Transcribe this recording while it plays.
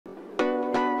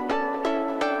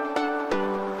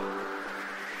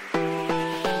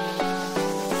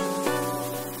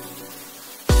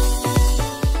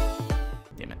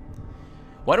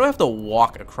Why do I have to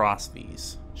walk across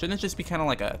these? Shouldn't it just be kind of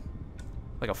like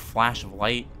a flash of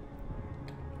light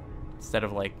instead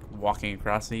of like walking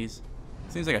across these?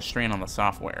 Seems like a strain on the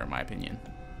software, in my opinion.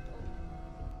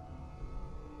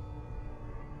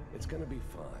 It's gonna be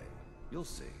fine. You'll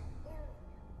see.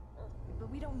 But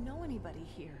we don't know anybody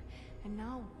here. And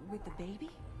now, with the baby?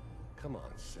 Come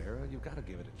on, Sarah. You've got to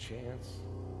give it a chance.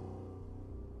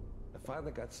 I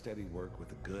finally got steady work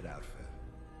with a good outfit.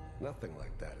 Nothing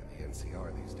like that in the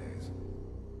NCR these days.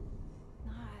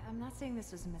 No, I'm not saying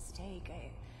this was a mistake.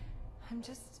 I'm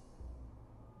just...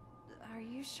 Are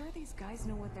you sure these guys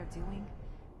know what they're doing?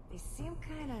 They seem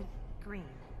kind of green.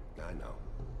 I know.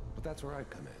 But that's where I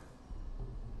come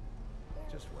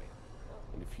in. Just wait.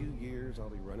 In a few years, I'll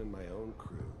be running my own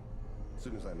crew. As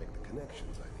soon as I make the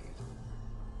connections I need.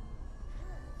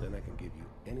 Then I can give you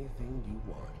anything you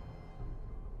want.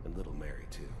 And little Mary,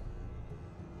 too.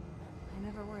 I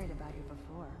never worried about you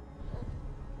before.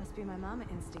 Must be my mama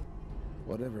instinct.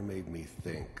 Whatever made me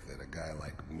think that a guy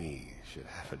like me should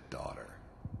have a daughter?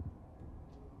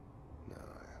 No,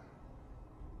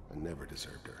 I never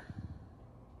deserved her.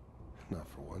 Not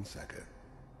for 1 second.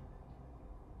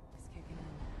 It's kicking in.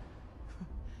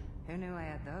 Who knew I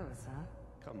had those, huh?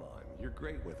 Come on, you're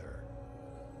great with her.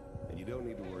 And you don't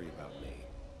need to worry about me.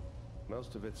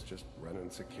 Most of it's just running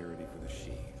security for the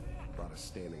she. A lot of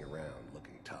standing around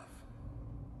looking tough.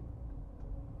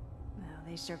 Well,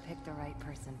 they sure picked the right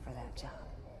person for that job.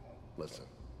 Listen,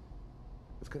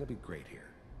 it's gonna be great here.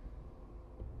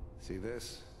 See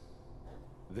this?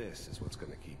 This is what's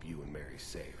gonna keep you and Mary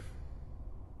safe.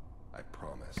 I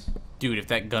promise. Dude, if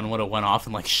that gun would have went off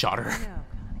and like shot her. No,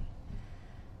 Connie.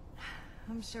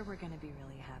 I'm sure we're gonna be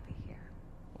really happy here.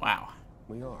 Wow.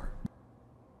 We are.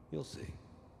 You'll see.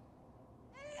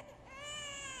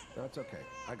 No, it's okay.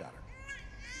 I got her.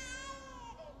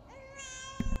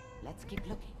 Let's keep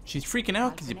looking. She's freaking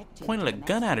out because you pointed a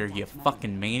gun at her, you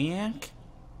fucking maniac.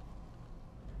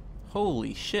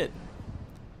 Holy shit.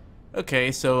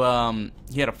 Okay, so,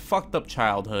 he had a fucked up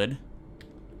childhood.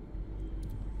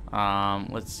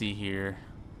 Let's see here.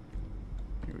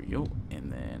 Here we go.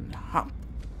 And then hop.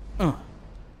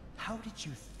 How did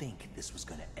you think this was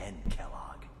gonna end,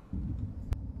 Kellogg?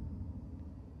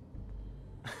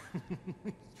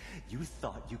 You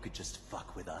thought you could just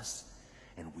fuck with us,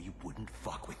 and we wouldn't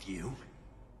fuck with you?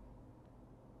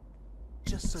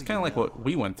 Just so It's kind of like what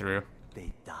we went through.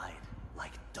 they died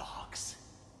like dogs.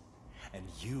 And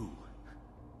you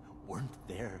weren't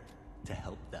there to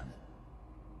help them.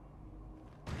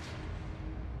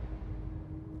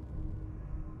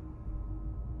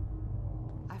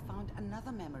 I found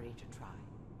another memory to try.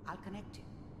 I'll connect you.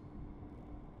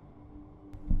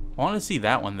 I wanted to see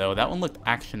that one, though. That one looked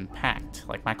action-packed,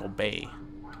 like Michael Bay.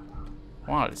 I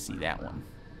wanted to see that one.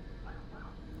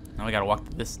 Now we gotta walk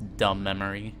to this dumb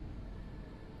memory.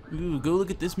 Ooh, go look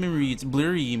at this memory. It's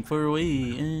blurry and far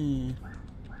away.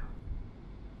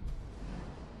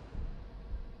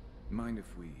 Mind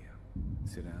if we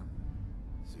sit down?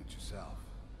 Suit yourself.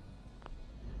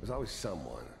 There's always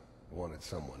someone who wanted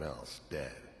someone else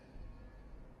dead.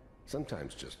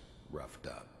 Sometimes just roughed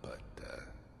up, but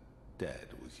dead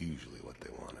was usually what they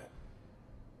wanted.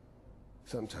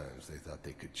 Sometimes they thought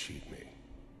they could cheat me.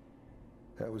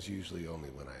 That was usually only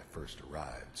when I first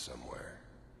arrived somewhere.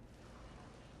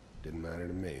 Didn't matter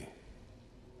to me.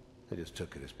 I just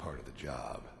took it as part of the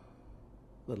job.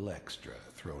 Little extra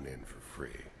thrown in for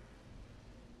free.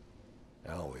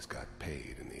 I always got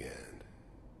paid in the end.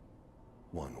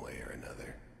 One way or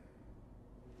another.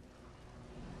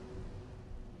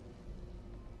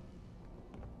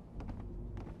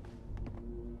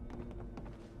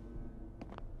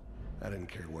 I didn't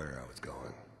care where I was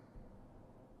going.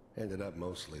 Ended up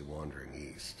mostly wandering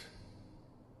east.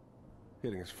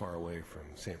 Getting as far away from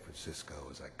San Francisco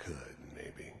as I could,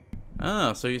 maybe.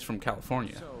 Oh, so he's from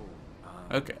California. So,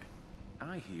 Okay.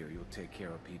 I hear you'll take care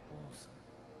of people's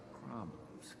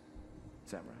problems.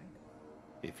 Is that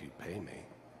right? If you pay me.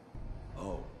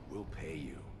 Oh, we'll pay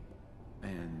you.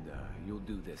 And you'll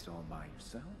do this all by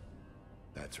yourself?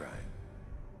 That's right.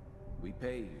 We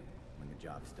pay you when the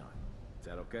job's done. Is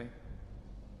that okay?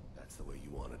 That's the way you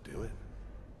want to do it.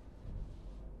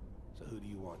 So who do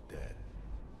you want dead?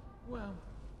 Well,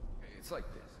 it's like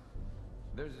this.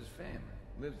 There's his family.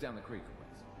 Lives down the creek a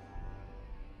ways.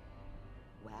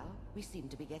 Well, we seem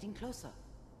to be getting closer.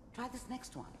 Try this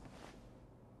next one.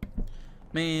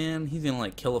 Man, he's gonna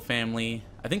like kill a family.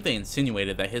 I think they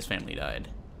insinuated that his family died.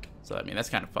 So, I mean, that's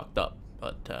kind of fucked up.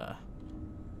 But,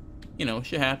 you know,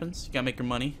 shit happens. You gotta make your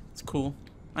money. It's cool.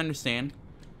 I understand.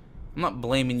 I'm not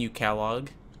blaming you, Kellogg.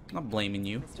 I'm not blaming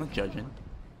you. I'm not judging.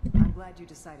 I'm glad you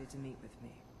decided to meet with me.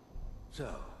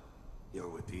 So, You're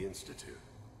with the Institute.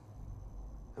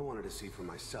 I wanted to see for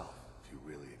myself if you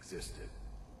really existed.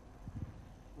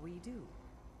 We do,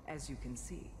 as you can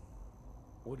see.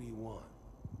 What do you want?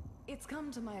 It's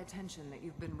come to my attention that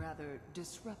you've been rather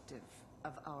disruptive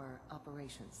of our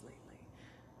operations lately.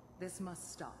 This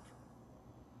must stop.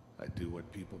 I do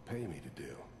what people pay me to do.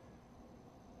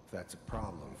 If that's a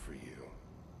problem for you,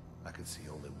 I can see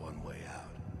only one way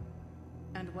out.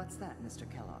 And what's that, Mr.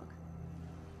 Kellogg?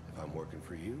 If I'm working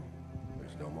for you,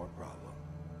 there's no more problem.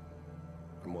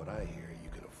 From what I hear, you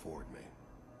can afford me.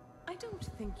 I don't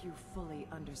think you fully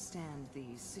understand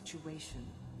the situation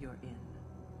you're in.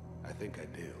 I think I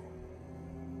do.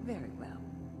 Very well.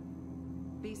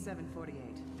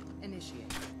 B-748,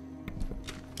 initiate.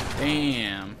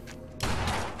 Damn.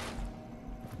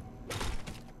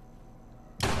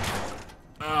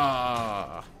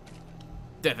 Ah.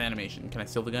 Death animation. Can I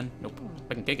steal the gun? Nope.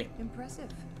 I can kick it. Impressive.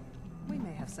 We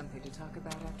may have something to talk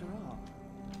about after all.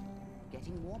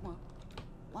 Getting warmer.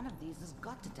 One of these has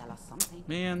got to tell us something.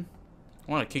 Man,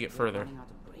 I want to kick it further. Running out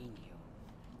of brain here.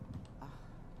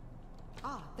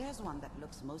 There's one that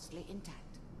looks mostly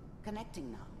intact.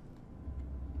 Connecting now.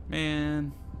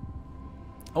 Man,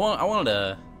 I want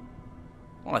to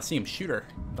see him shoot her.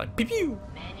 Like pew pew.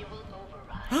 Manual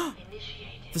override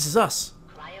initiated. This is us.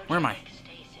 Where am I?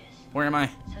 Stasis Where am I?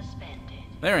 suspended.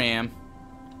 There I am.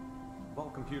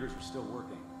 Vault computers are still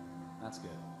working. That's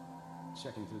good.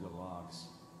 Checking through the logs.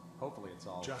 Hopefully it's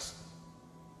all... Just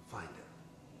find it.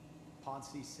 Pod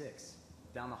C6.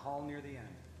 Down the hall near the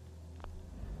end.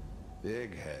 The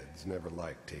eggheads never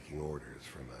liked taking orders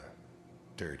from a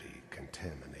dirty,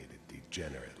 contaminated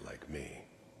degenerate like me.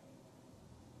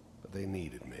 But they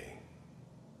needed me.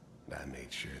 And I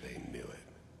made sure they knew it.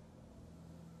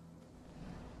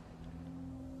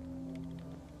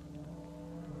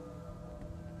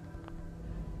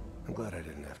 I'm glad I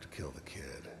didn't have to kill the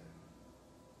kid.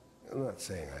 I'm not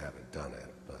saying I haven't done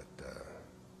it, but,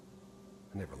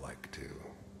 I never liked to.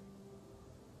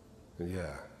 And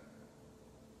yeah,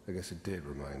 I guess it did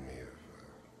remind me of,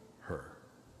 her.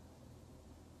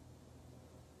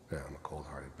 Yeah, I'm a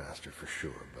cold-hearted bastard for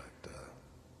sure, but,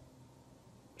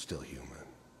 still human.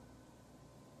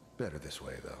 Better this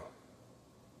way, though.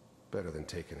 Better than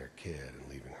taking her kid and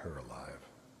leaving her alive.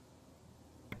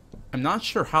 I'm not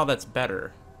sure how that's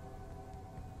better.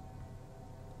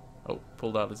 Oh,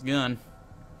 pulled out his gun.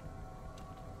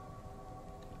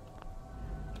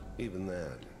 Even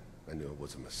then, I knew it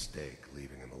was a mistake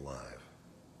leaving him alive.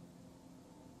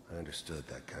 I understood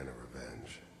that kind of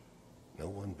revenge. No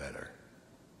one better.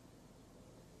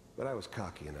 But I was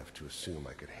cocky enough to assume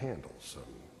I could handle some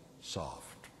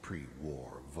soft,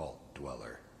 pre-war vault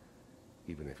dweller,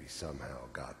 even if he somehow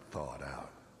got thawed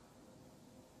out.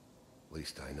 At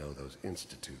least I know those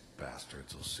Institute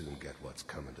bastards will soon get what's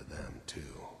coming to them,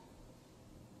 too.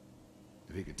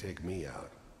 If he could take me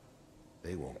out,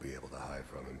 they won't be able to hide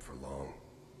from him for long.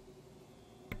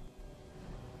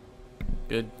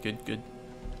 Good, good, good.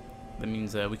 That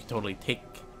means we can totally take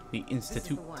the Institute.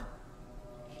 This is the one.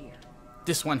 Here.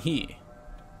 This one here.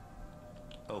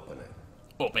 Open it.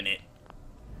 Open it.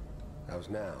 I was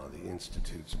now the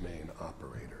Institute's main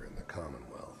operator in the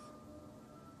Commonwealth.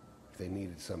 If they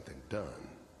needed something done,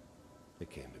 they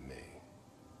came to me.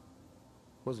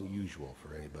 It wasn't usual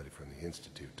for anybody from the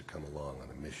Institute to come along on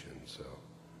a mission, so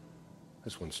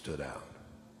this one stood out.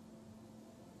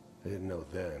 I didn't know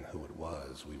then who it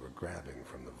was we were grabbing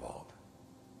from the vault.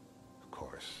 Of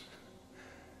course,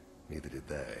 neither did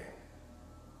they.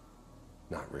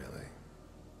 Not really.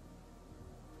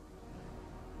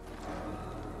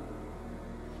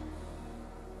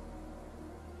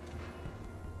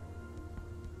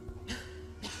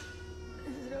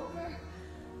 Is it over?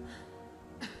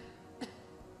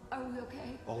 Are we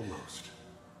okay? Almost.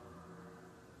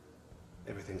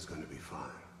 Everything's going to be fine.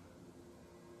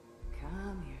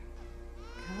 Come here.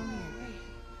 Come here.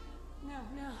 No,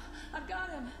 no. I've got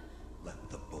him. Let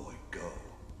the boy go.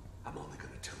 I'm only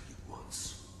going to tell you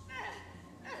once.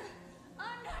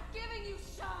 I'm not giving you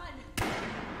Sean.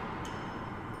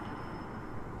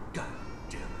 God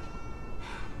damn it.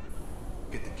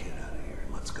 Get the kid out of here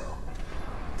and let's go. At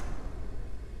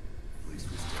least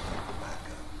we still have the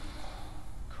backup.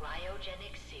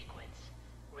 Cryogenic sequence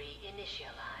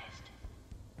reinitialized.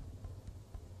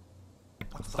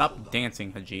 Stop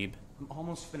dancing, Hajib. I'm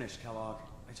almost finished, Kellogg.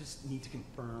 I just need to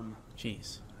confirm.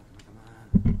 Jeez. Come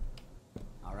on.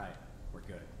 All right, we're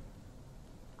good.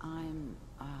 I'm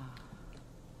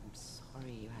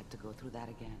sorry you had to go through that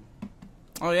again.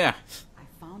 Oh yeah. I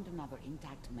found another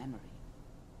intact memory.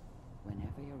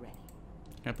 Whenever you're ready.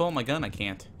 Can I pull out my gun? I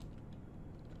can't.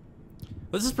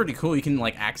 This is pretty cool. You can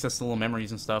like access the little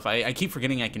memories and stuff. I keep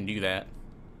forgetting I can do that,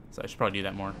 so I should probably do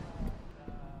that more.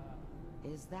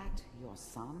 Is that your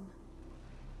son?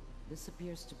 This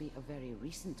appears to be a very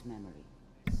recent memory.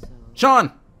 So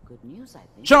Sean! good news, I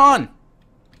think. Sean!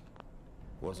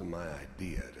 Wasn't my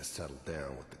idea to settle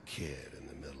down with the kid in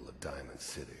the middle of Diamond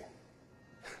City.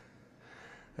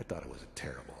 I thought it was a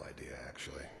terrible idea,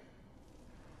 actually.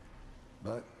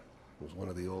 But it was one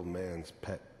of the old man's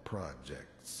pet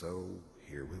projects, so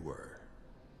here we were.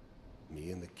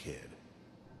 Me and the kid.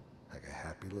 Like a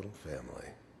happy little family.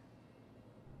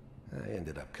 I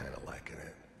ended up kind of liking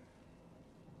it.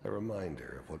 A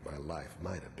reminder of what my life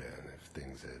might have been if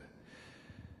things had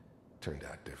turned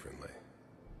out differently.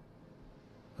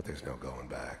 But there's no going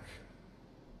back.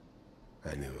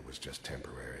 I knew it was just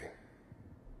temporary.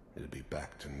 It'd be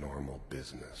back to normal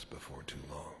business before too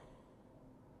long.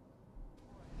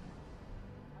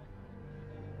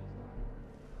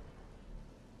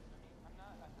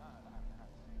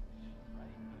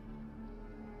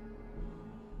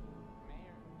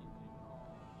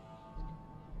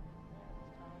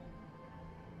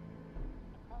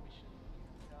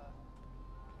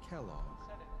 Kellogg.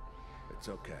 It's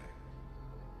okay.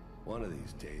 One of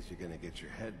these days, you're gonna get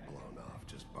your head blown off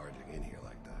just barging in here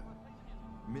like that.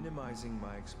 Minimizing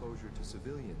my exposure to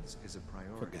civilians is a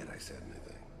priority. Forget I said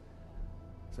anything.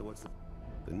 So what's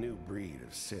the new breed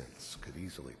of synths could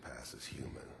easily pass as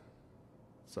human.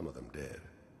 Some of them did.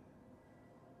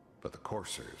 But the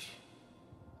coursers,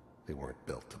 they weren't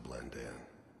built to blend in.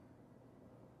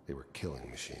 They were killing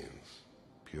machines,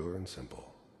 pure and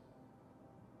simple.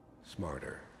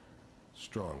 Smarter,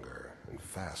 stronger, and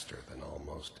faster than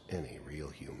almost any real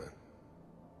human.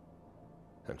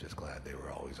 I'm just glad they were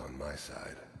always on my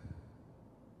side.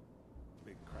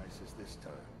 Big crisis this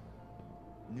time.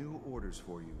 New orders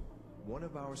for you. One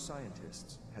of our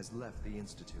scientists has left the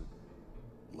Institute.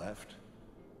 Left?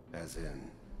 As in?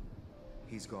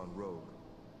 He's gone rogue.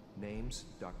 Name's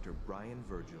Dr. Brian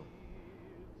Virgil.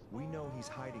 We know he's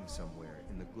hiding somewhere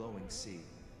in the glowing sea.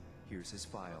 Here's his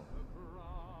file.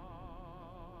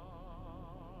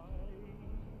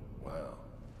 Wow.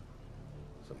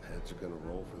 Some heads are gonna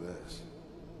roll for this.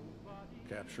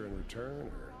 Capture and return,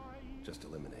 or just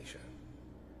elimination?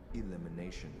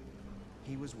 Elimination.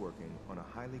 He was working on a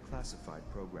highly classified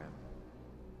program.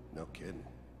 No kidding.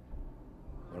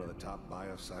 One of the top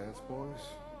bioscience boys?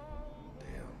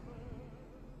 Damn.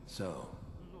 So,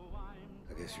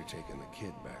 I guess you're taking the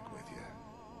kid back with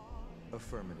you.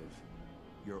 Affirmative.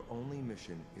 Your only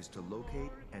mission is to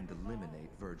locate and eliminate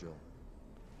Virgil.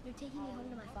 You're taking me home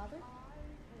to my father?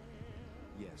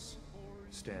 Yes.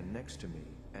 Stand next to me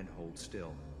and hold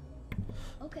still.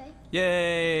 Okay.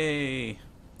 Yay!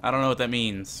 I don't know what that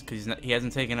means, because he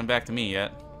hasn't taken him back to me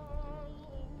yet.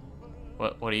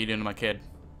 What are you doing to my kid?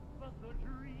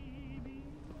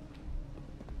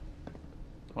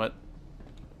 What?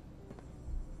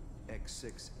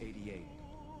 X688.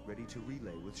 Ready to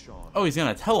relay with Sean. Oh, he's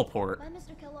gonna teleport. Bye,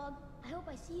 Mr. Kellogg. I hope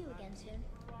I see you again soon.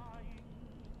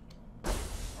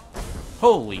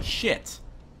 Holy shit.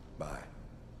 Bye.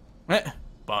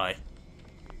 Bye.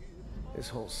 This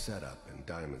whole setup in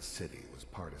Diamond City was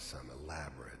part of some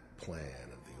elaborate plan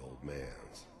of the old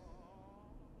man's.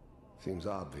 Seems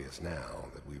obvious now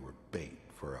that we were bait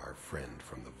for our friend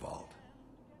from the vault.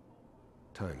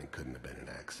 Timing couldn't have been an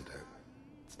accident.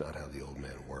 It's not how the old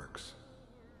man works.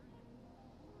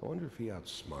 I wonder if he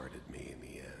outsmarted me in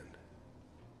the end.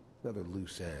 Another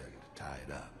loose end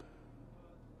tied up.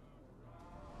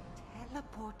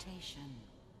 Teleportation.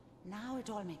 Now it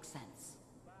all makes sense.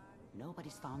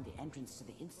 Nobody's found the entrance to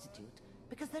the Institute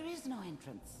because there is no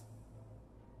entrance.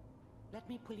 Let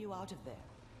me pull you out of there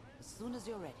as soon as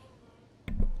you're ready.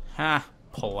 Ha,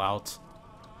 pull out.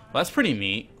 Well, that's pretty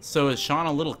neat. So is Sean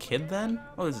a little kid then?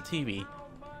 Oh, there's a TV.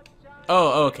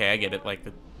 Oh, okay, I get it. Like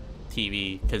the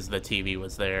TV, because the TV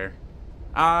was there.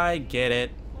 I get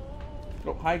it.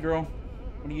 Oh, hi, girl.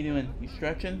 What are you doing? You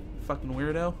stretching? Fucking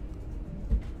weirdo.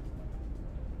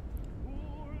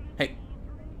 Hey.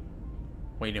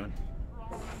 What are you doing?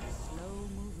 Slow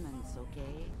movements,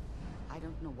 okay? I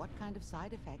don't know what kind of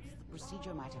side effects the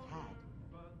procedure might have had.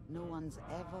 No one's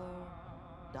ever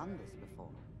done this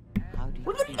before. How do you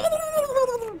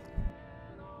feel?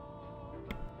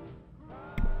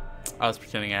 I was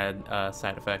pretending I had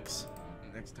side effects.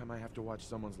 Next time I have to watch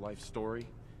someone's life story,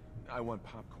 I want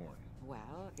popcorn.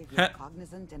 Well, if you're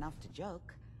cognizant enough to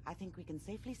joke, I think we can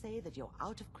safely say that you're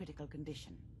out of critical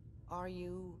condition. Are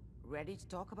you ready to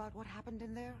talk about what happened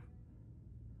in there?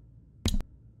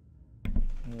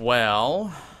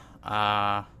 Well,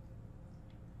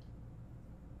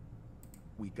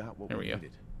 we got what there we we go.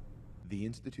 needed. The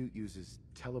Institute uses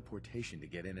teleportation to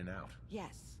get in and out.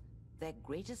 Yes, their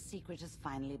greatest secret has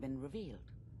finally been revealed.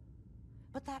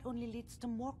 But that only leads to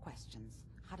more questions.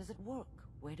 How does it work?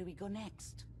 Where do we go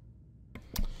next?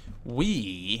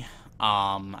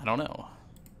 I don't know.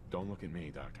 Don't look at me,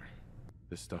 Doctor.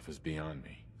 This stuff is beyond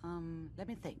me. Let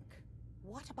me think.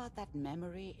 What about that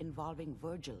memory involving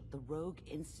Virgil, the rogue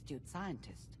Institute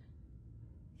scientist?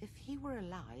 If he were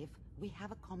alive, we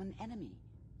have a common enemy.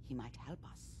 He might help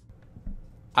us.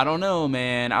 I don't know,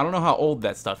 man. I don't know how old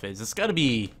that stuff is. It's gotta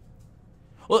be...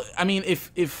 Well, I mean,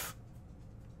 if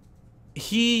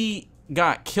he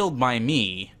got killed by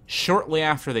me shortly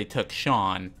after they took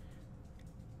Sean,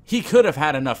 he could have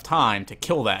had enough time to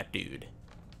kill that dude.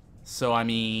 So, I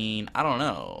mean, I don't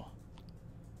know.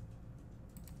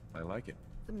 I like it.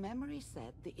 The memory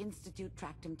said the Institute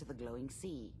tracked him to the glowing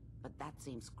sea, but that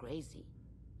seems crazy.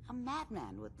 A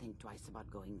madman would think twice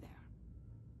about going there.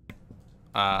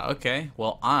 Okay.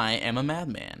 Well, I am a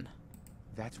madman.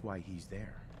 That's why he's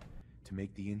there. To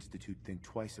make the Institute think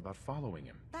twice about following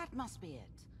him. That must be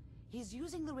it. He's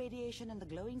using the radiation in the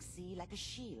glowing sea like a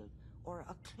shield, or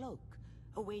a cloak,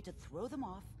 a way to throw them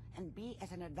off and be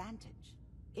at an advantage.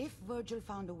 If Virgil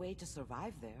found a way to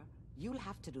survive there, you'll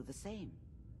have to do the same.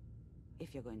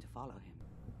 If you're going to follow him.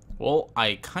 Well,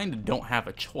 I kind of don't have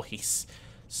a choice.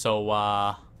 So,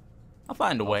 I'll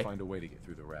find a way. I'll find a way to get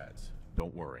through the rats.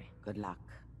 Don't worry. Good luck.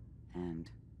 And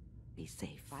be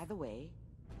safe. By the way,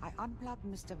 I unplugged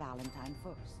Mr. Valentine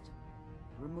first.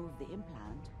 Removed the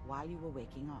implant while you were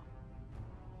waking up.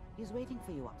 He's waiting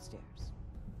for you upstairs.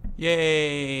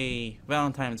 Yay!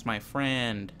 Valentine's my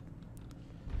friend.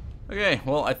 Okay,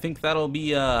 well, I think that'll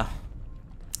be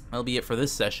it for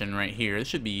this session right here. This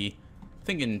should be, I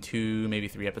think, in 2, maybe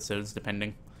 3 episodes,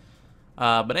 depending.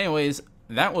 But anyways,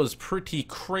 that was pretty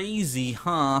crazy,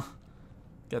 huh?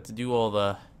 Got to do all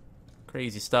the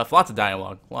crazy stuff. Lots of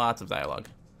dialogue. Lots of dialogue.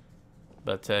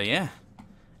 But, yeah.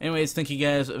 Anyways, thank you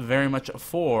guys very much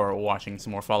for watching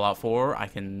some more Fallout 4. I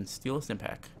can steal a stim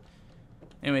pack.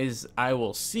 Anyways, I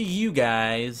will see you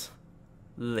guys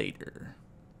later.